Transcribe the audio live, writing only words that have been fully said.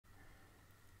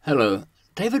Hello,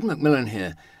 David McMillan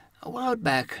here. A while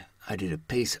back I did a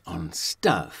piece on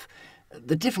stuff,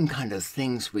 the different kind of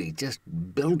things we just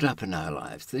build up in our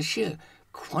lives, the sheer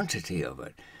quantity of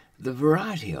it, the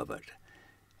variety of it,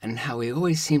 and how we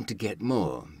always seem to get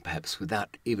more, perhaps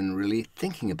without even really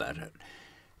thinking about it.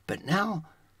 But now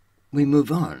we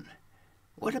move on.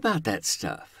 What about that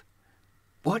stuff?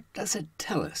 What does it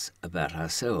tell us about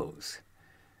ourselves?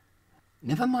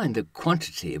 Never mind the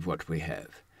quantity of what we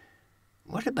have.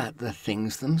 What about the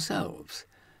things themselves?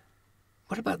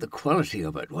 What about the quality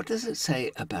of it? What does it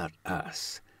say about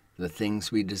us? The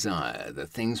things we desire, the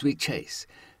things we chase,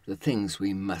 the things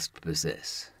we must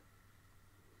possess.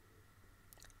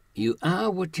 You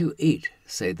are what you eat,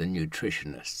 say the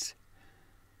nutritionists.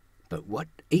 But what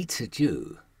eats at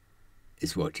you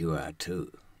is what you are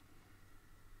too.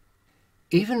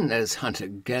 Even as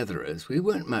hunter-gatherers, we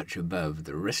weren't much above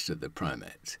the rest of the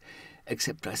primates,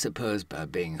 except I suppose by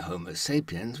being Homo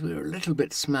sapiens we were a little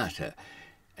bit smarter,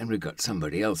 and we got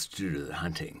somebody else to do the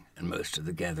hunting and most of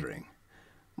the gathering.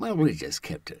 Well, we just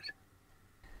kept it.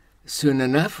 Soon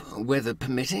enough, weather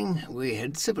permitting, we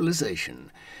had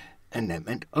civilization, and that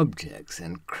meant objects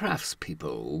and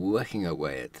craftspeople working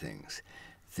away at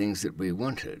things that we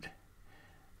wanted.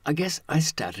 I guess I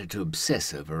started to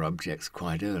obsess over objects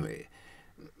quite early.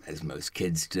 As most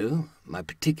kids do, my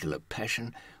particular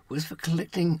passion was for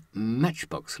collecting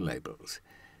matchbox labels,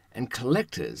 and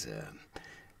collectors are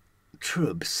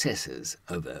true obsessors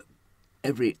over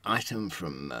every item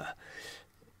from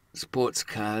sports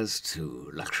cars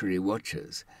to luxury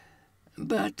watches.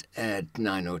 But at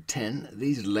 9 or 10,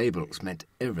 these labels meant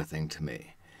everything to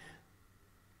me.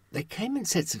 They came in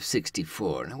sets of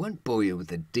 64, and I won't bore you with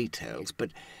the details,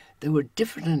 but they were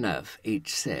different enough,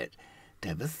 each set, to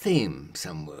have a theme.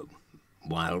 Some were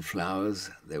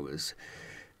wildflowers, there was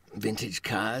vintage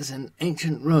cars and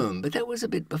ancient Rome, but that was a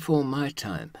bit before my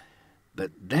time.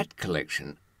 But that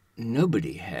collection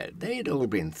nobody had. They had all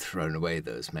been thrown away,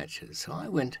 those matches, so I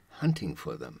went hunting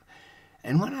for them.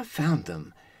 And when I found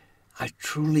them, I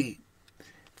truly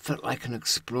felt like an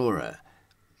explorer,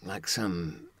 like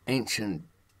some ancient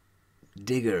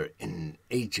digger in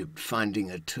Egypt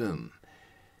finding a tomb.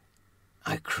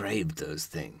 I craved those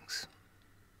things.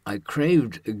 I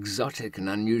craved exotic and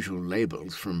unusual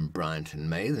labels from Bryant and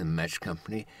May, the match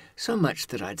company, so much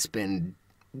that I'd spend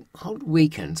whole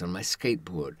weekends on my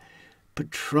skateboard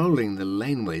patrolling the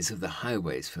laneways of the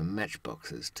highways for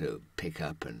matchboxes to pick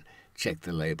up and check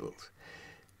the labels.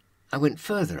 I went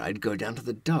further. I'd go down to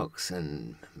the docks,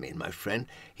 and me and my friend,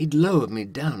 he'd lower me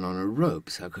down on a rope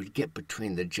so I could get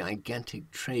between the gigantic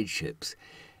trade ships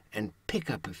and pick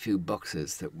up a few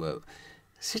boxes that were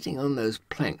sitting on those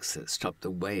planks that stopped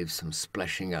the waves from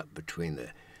splashing up between the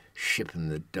ship and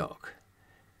the dock.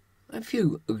 A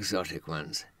few exotic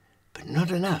ones, but not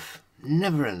enough,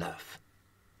 never enough.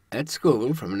 At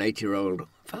school, from an 8-year-old,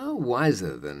 far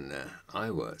wiser than I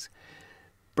was,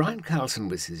 Brian Carlson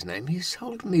was his name, he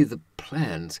sold me the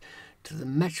plans to the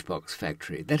matchbox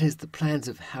factory, that is, the plans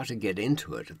of how to get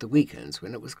into it at the weekends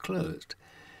when it was closed.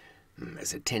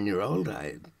 As a 10-year-old,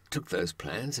 I took those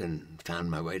plans and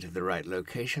found my way to the right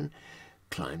location,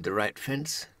 climbed the right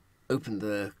fence, opened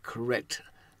the correct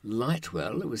light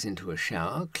well, it was into a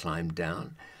shower, climbed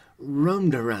down,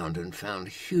 roamed around and found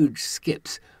huge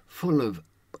skips full of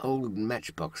old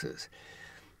matchboxes.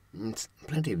 And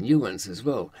plenty of new ones as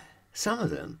well. Some of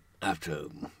them, after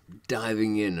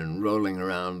diving in and rolling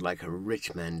around like a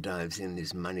rich man dives in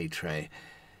his money tray,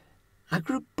 I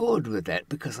grew bored with that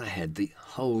because I had the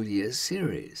whole year's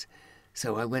series.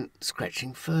 So I went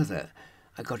scratching further.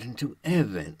 I got into air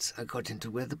vents. I got into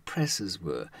where the presses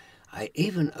were. I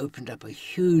even opened up a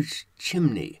huge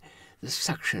chimney, the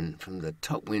suction from the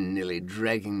top wind nearly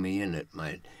dragging me in at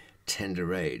my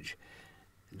tender age.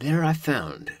 There I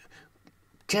found,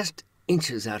 just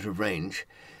inches out of range,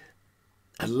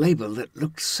 a label that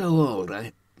looked so old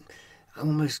I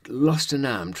almost lost an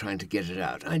arm trying to get it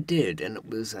out. I did, and it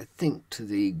was, I think, to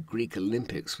the Greek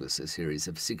Olympics was a series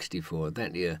of 64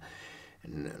 that year.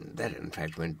 And that, in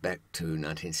fact, went back to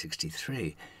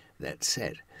 1963, that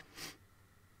set.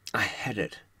 I had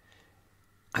it.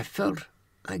 I felt,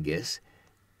 I guess,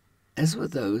 as were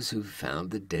those who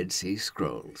found the Dead Sea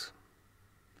Scrolls.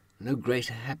 No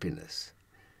greater happiness.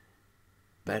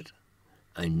 But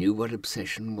I knew what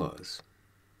obsession was.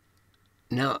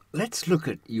 Now, let's look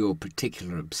at your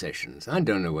particular obsessions. I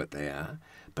don't know what they are,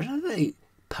 but are they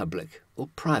public or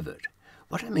private?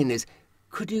 What I mean is,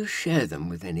 could you share them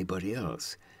with anybody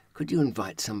else? Could you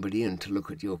invite somebody in to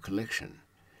look at your collection?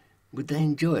 Would they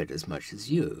enjoy it as much as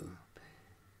you?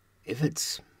 If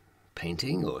it's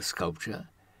painting or sculpture,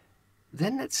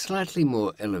 then it's slightly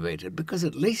more elevated because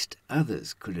at least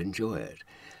others could enjoy it.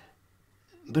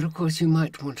 But of course you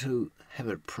might want to have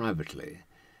it privately,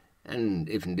 and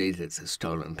if indeed it's a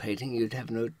stolen painting, you'd have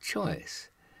no choice.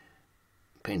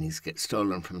 Paintings get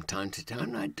stolen from time to time,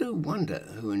 and I do wonder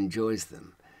who enjoys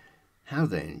them, how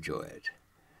they enjoy it.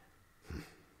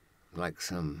 Like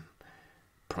some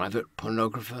private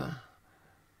pornographer,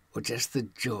 or just the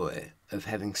joy of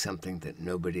having something that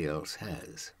nobody else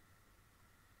has.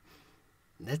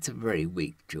 That's a very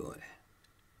weak joy.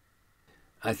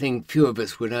 I think few of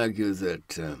us would argue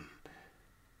that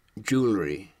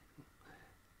jewellery,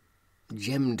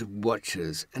 gemmed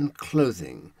watches and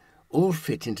clothing all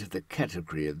fit into the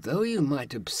category of, though you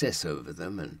might obsess over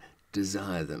them and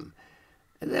desire them,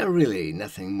 they're really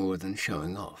nothing more than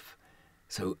showing off.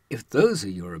 So if those are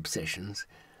your obsessions,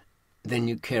 then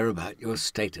you care about your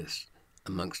status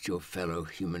amongst your fellow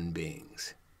human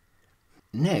beings.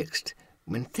 Next,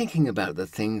 when thinking about the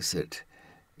things that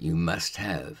you must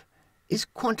have, is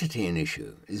quantity an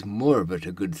issue? Is more of it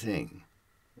a good thing?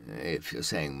 If you're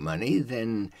saying money,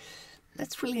 then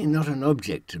that's really not an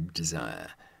object of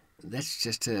desire. That's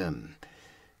just a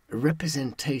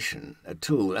representation, a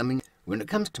tool. I mean, when it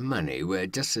comes to money, we're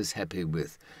just as happy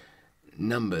with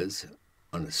numbers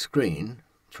on a screen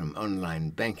from online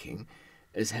banking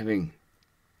as having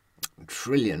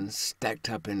trillions stacked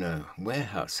up in a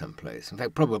warehouse someplace. In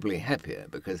fact, probably happier,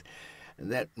 because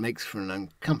that makes for an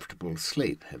uncomfortable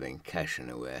sleep, having cash in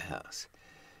a warehouse.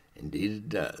 Indeed it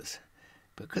does,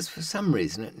 because for some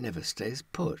reason it never stays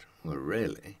put, or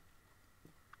rarely.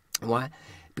 Why?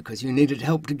 Because you needed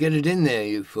help to get it in there,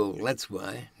 you fool, that's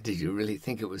why. Did you really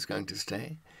think it was going to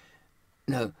stay?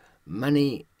 No,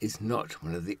 money is not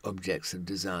one of the objects of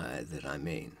desire that I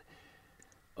mean.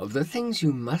 Of the things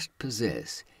you must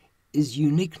possess, is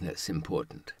uniqueness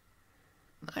important?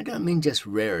 I don't mean just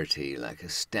rarity, like a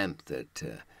stamp that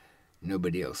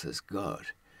nobody else has got.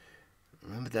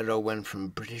 Remember that old one from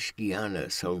British Guiana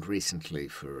sold recently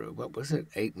for, what was it,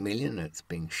 8 million? It's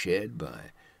being shared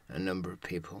by a number of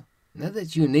people. Now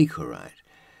that's unique, all right.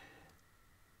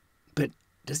 But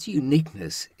does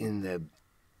uniqueness in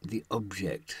the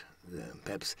object,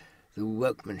 perhaps the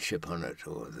workmanship on it,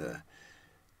 or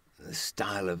the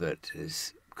style of it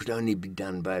could only be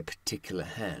done by a particular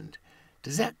hand,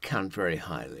 does that count very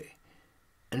highly?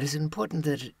 And is it important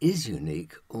that it is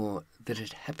unique, or that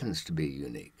it happens to be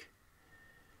unique?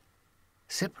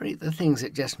 Separate the things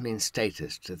that just mean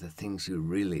status to the things you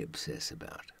really obsess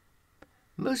about.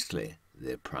 Mostly,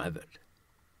 they're private.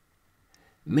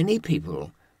 Many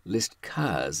people list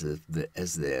cars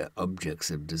as their objects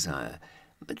of desire,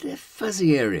 but they're a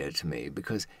fuzzy area to me,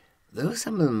 because though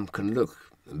some of them can look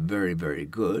very, very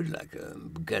good, like a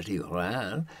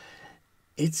ᵀᴵᴺᵎ,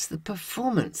 it's the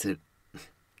performance that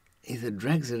either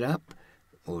drags it up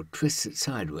or twists it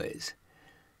sideways.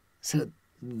 So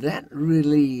that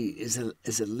really is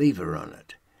a lever on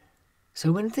it.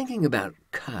 So when thinking about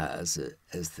cars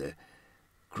as the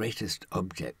greatest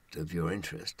object of your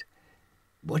interest,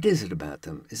 what is it about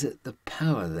them? Is it the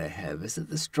power they have? Is it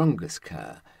the strongest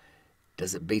car?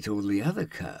 Does it beat all the other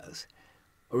cars?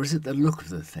 Or is it the look of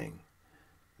the thing?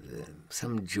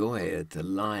 Some joy at the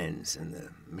lines and the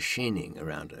machining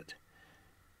around it.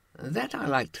 That I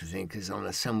like to think is on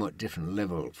a somewhat different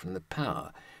level from the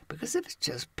power, because if it's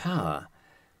just power,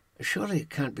 surely it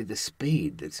can't be the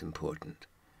speed that's important.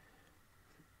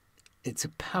 It's a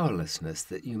powerlessness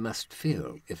that you must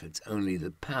feel if it's only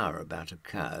the power about a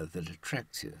car that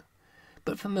attracts you.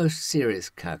 But for most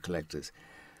serious car collectors,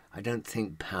 I don't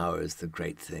think power is the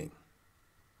great thing.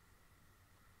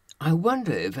 I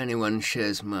wonder if anyone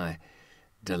shares my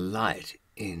delight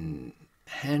in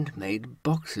handmade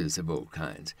boxes of all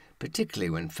kinds,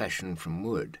 particularly when fashioned from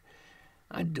wood.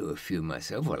 I do a few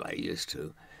myself, well, I used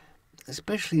to,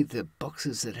 especially the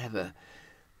boxes that have a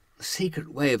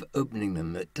secret way of opening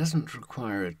them that doesn't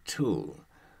require a tool,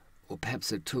 or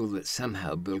perhaps a tool that's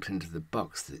somehow built into the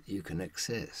box that you can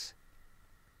access.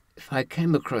 If I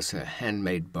came across a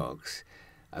handmade box,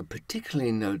 I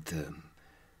particularly note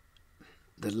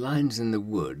the lines in the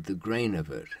wood, the grain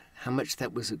of it, how much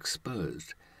that was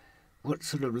exposed, what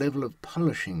sort of level of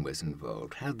polishing was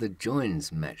involved, how the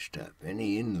joins matched up,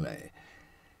 any inlay,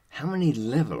 how many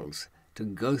levels to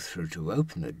go through to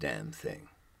open the damn thing.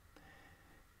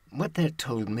 What that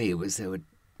told me was there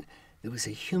was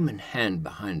a human hand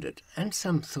behind it, and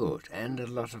some thought, and a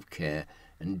lot of care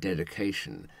and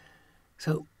dedication.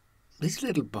 So these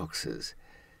little boxes,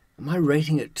 am I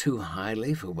rating it too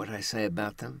highly for what I say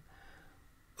about them?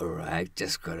 Or I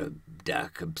just got a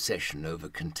dark obsession over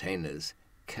containers,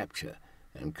 capture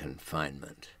and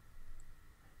confinement?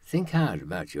 Think hard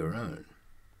about your own.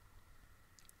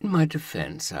 In my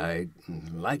defence, I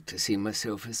like to see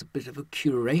myself as a bit of a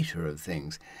curator of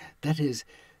things. That is,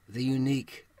 the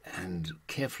unique and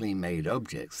carefully made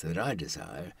objects that I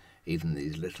desire, even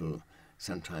these little,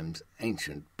 sometimes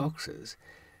ancient boxes.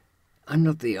 I'm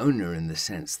not the owner in the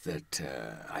sense that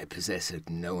I possess it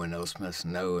and no one else must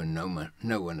know and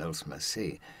no one else must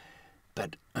see.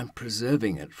 But I'm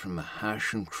preserving it from a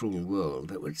harsh and cruel world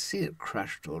that would see it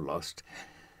crushed or lost.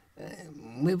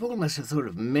 We've almost thought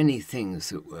of many things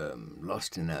that were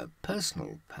lost in our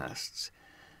personal pasts,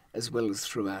 as well as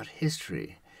throughout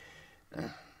history.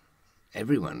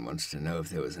 Everyone wants to know if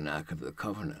there was an Ark of the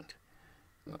Covenant.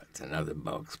 Well, it's another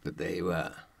box, but there you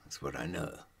are. That's what I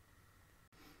know.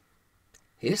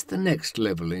 Here's the next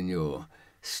level in your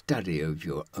study of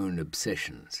your own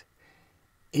obsessions.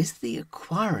 Is the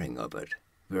acquiring of it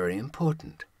very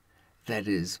important? That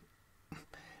is,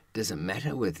 does it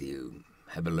matter whether you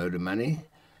have a load of money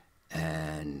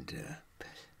and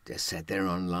just sat there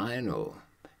online, or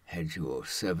had your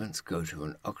servants go to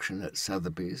an auction at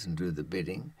Sotheby's and do the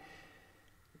bidding?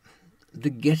 The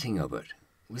getting of it,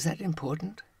 was that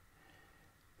important?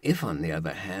 If, on the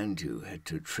other hand, you had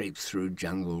to traipse through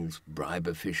jungles, bribe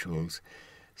officials,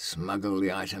 smuggle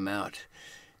the item out,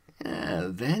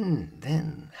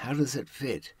 then how does it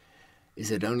fit? Is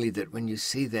it only that when you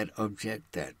see that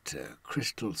object, that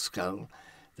crystal skull,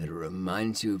 that it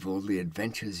reminds you of all the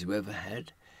adventures you ever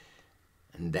had?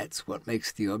 And that's what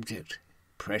makes the object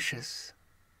precious,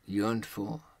 yearned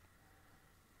for?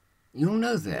 You'll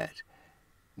know that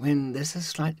when there's a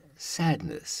slight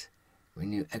sadness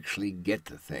when you actually get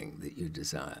the thing that you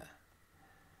desire.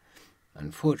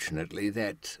 Unfortunately,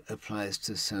 that applies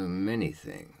to so many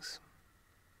things.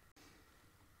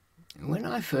 When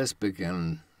I first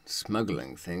began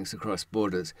smuggling things across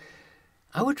borders,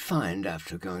 I would find,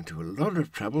 after going to a lot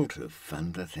of trouble to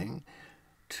fund the thing,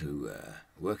 to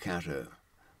work out a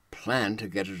plan to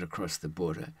get it across the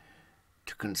border,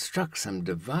 to construct some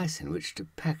device in which to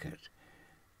pack it,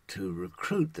 to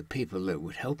recruit the people that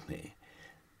would help me,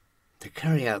 to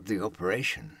carry out the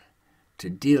operation, to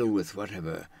deal with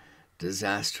whatever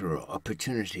disaster or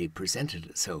opportunity presented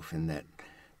itself in that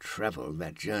travel,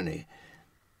 that journey,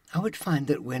 I would find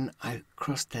that when I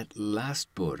crossed that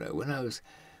last border, when I was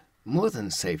more than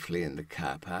safely in the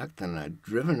car park, then I'd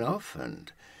driven off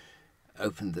and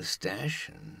opened the stash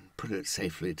and put it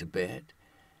safely to bed,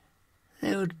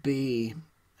 there would be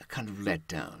a kind of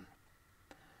letdown.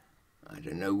 I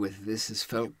don't know whether this is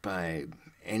felt by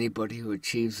anybody who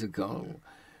achieves a goal,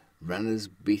 runners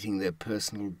beating their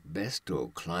personal best or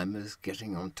climbers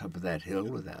getting on top of that hill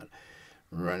without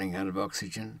running out of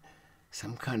oxygen,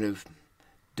 some kind of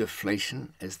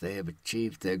deflation as they have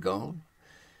achieved their goal.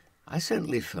 I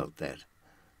certainly felt that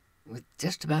with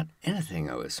just about anything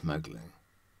I was smuggling.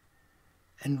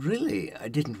 And really, I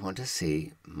didn't want to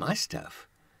see my stuff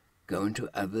go into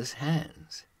others'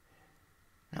 hands.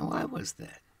 Now, why was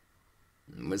that?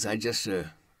 Was I just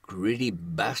a greedy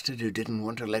bastard who didn't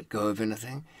want to let go of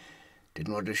anything?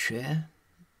 Didn't want to share?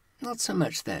 Not so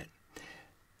much that.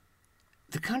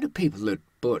 The kind of people that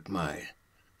bought my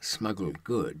smuggled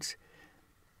goods,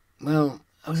 well,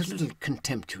 I was a little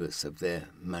contemptuous of their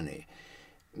money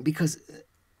because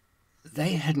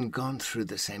they hadn't gone through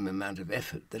the same amount of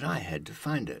effort that I had to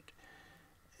find it.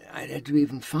 I had to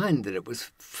even find that it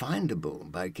was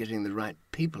findable by getting the right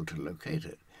people to locate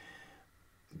it,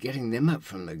 getting them up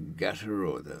from the gutter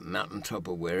or the mountaintop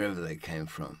or wherever they came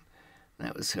from.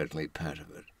 That was certainly part of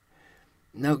it.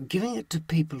 Now, giving it to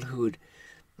people who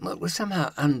were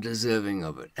somehow undeserving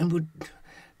of it and would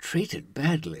treat it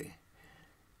badly,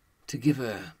 to give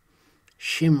a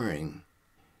shimmering,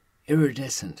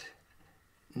 iridescent,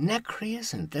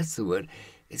 nacreescent, that's the word,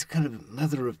 it's a kind of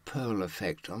mother-of-pearl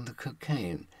effect on the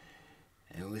cocaine,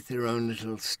 and with their own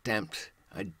little stamped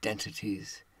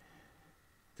identities,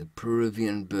 the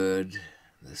Peruvian bird,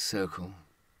 the circle,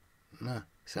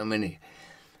 so many.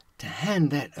 To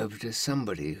hand that over to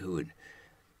somebody who would,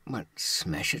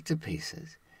 smash it to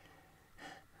pieces,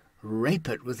 rape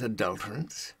it with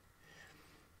adulterants,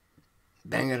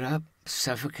 bang it up,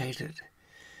 suffocate it,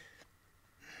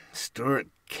 store it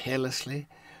carelessly,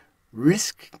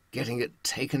 risk getting it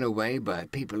taken away by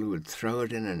people who would throw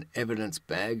it in an evidence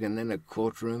bag and then a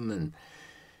courtroom and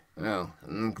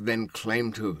then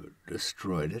claim to have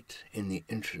destroyed it in the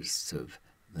interests of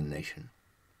the nation,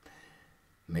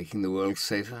 making the world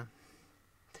safer.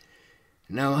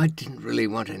 No, I didn't really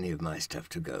want any of my stuff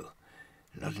to go,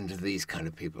 not into these kind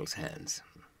of people's hands.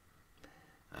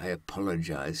 I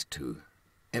apologized to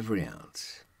every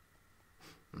ounce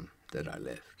that I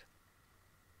left.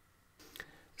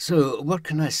 So what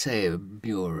can I say of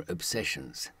your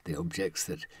obsessions, the objects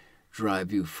that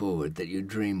drive you forward, that you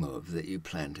dream of, that you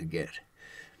plan to get?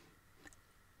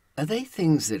 Are they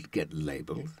things that get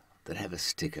labelled, that have a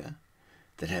sticker,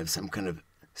 that have some kind of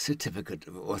certificate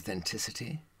of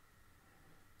authenticity?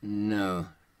 No,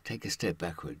 take a step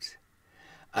backwards.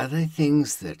 Are they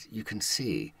things that you can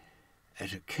see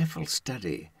at a careful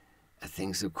study are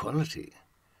things of quality?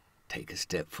 Take a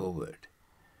step forward.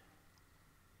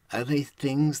 Are they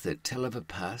things that tell of a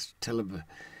past, tell of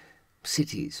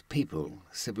cities, people,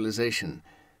 civilization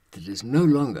that is no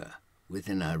longer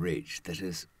within our reach, that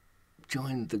has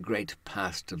joined the great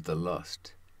past of the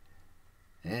lost?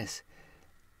 Yes.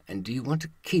 And do you want to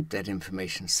keep that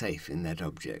information safe in that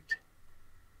object?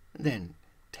 Then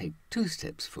take 2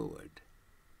 steps forward.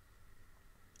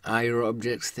 Are your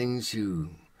objects things you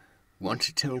want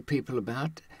to tell people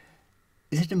about?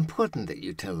 Is it important that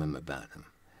you tell them about them?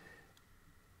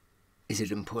 Is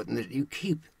it important that you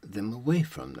keep them away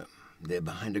from them? They're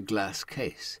behind a glass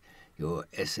case, your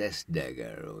SS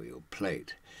dagger or your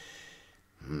plate.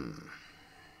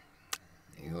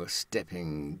 You're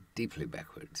stepping deeply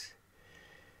backwards.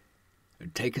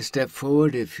 Take a step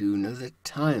forward if you know the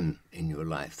time in your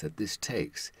life that this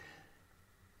takes,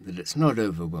 that it's not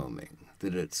overwhelming,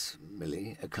 that it's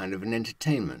really a kind of an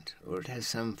entertainment, or it has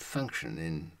some function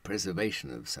in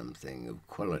preservation of something of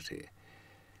quality.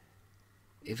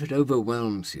 If it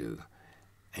overwhelms you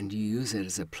and you use it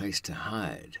as a place to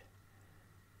hide,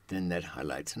 then that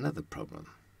highlights another problem.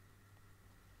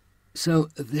 So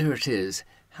there it is.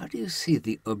 How do you see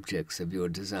the objects of your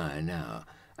desire now?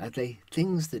 Are they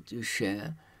things that you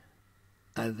share?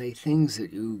 Are they things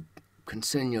that you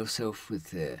concern yourself with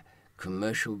their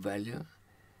commercial value?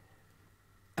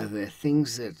 Are there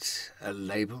things that are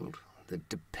labelled, that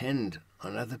depend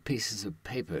on other pieces of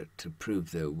paper to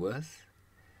prove their worth?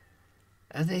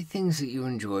 Are they things that you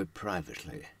enjoy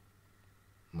privately?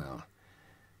 Well,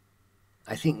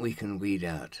 I think we can weed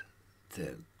out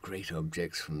the great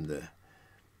objects from the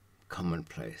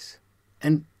commonplace.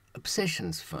 And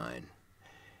obsession's fine.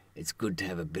 It's good to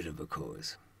have a bit of a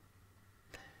cause.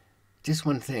 Just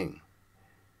one thing.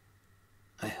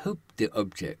 I hope the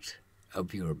object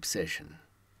of your obsession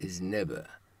is never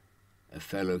a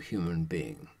fellow human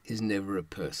being, is never a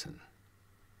person.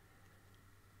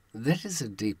 That is a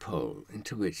deep hole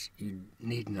into which you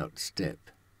need not step,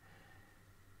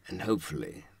 and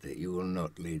hopefully that you will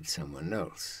not lead someone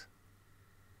else.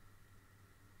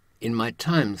 In my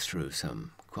time through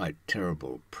some quite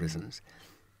terrible prisons,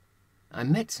 I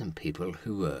met some people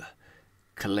who were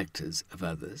collectors of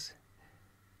others,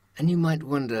 and you might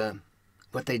wonder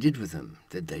what they did with them.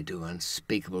 Did they do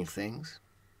unspeakable things?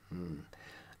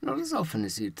 Not as often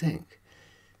as you'd think,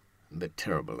 but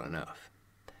terrible enough.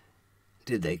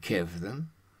 Did they care for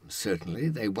them? Certainly.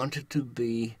 They wanted them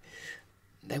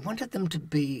to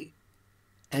be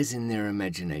as in their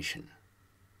imagination.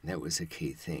 That was a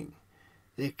key thing.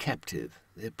 Their captive,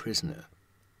 their prisoner,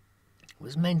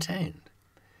 was maintained.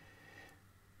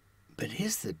 But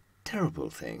here's the terrible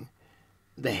thing.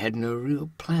 They had no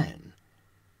real plan.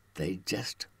 They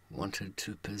just wanted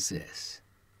to possess.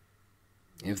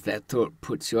 If that thought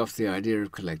puts you off the idea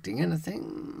of collecting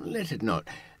anything, let it not.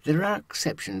 There are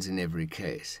exceptions in every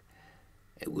case.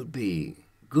 It would be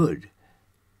good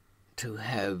to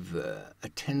have a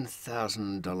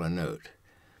 $10,000 note.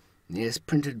 Yes,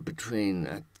 printed between,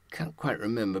 I can't quite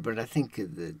remember, but I think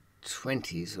the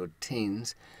 20s or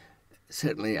teens,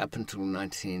 certainly up until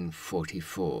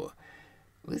 1944,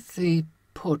 with the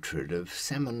portrait of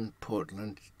Salmon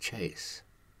Portland Chase.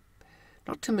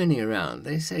 Not too many around.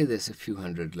 They say there's a few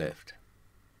hundred left.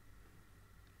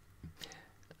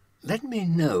 Let me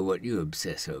know what you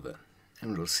obsess over,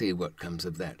 and we'll see what comes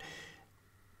of that.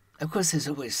 Of course, there's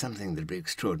always something that'd be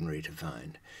extraordinary to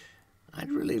find. I'd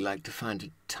really like to find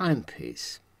a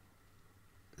timepiece.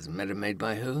 Doesn't matter made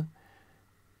by who,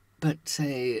 but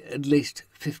say at least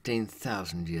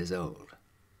 15,000 years old.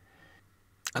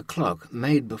 A clock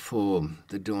made before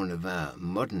the dawn of our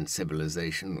modern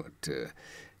civilization,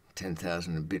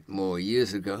 10,000 a bit more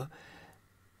years ago,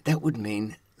 that would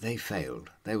mean they failed,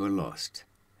 they were lost.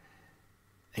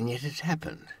 And yet it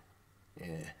happened.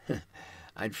 Yeah.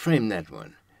 I'd frame that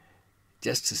one,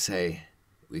 just to say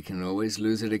we can always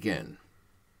lose it again.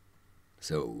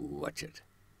 So watch it.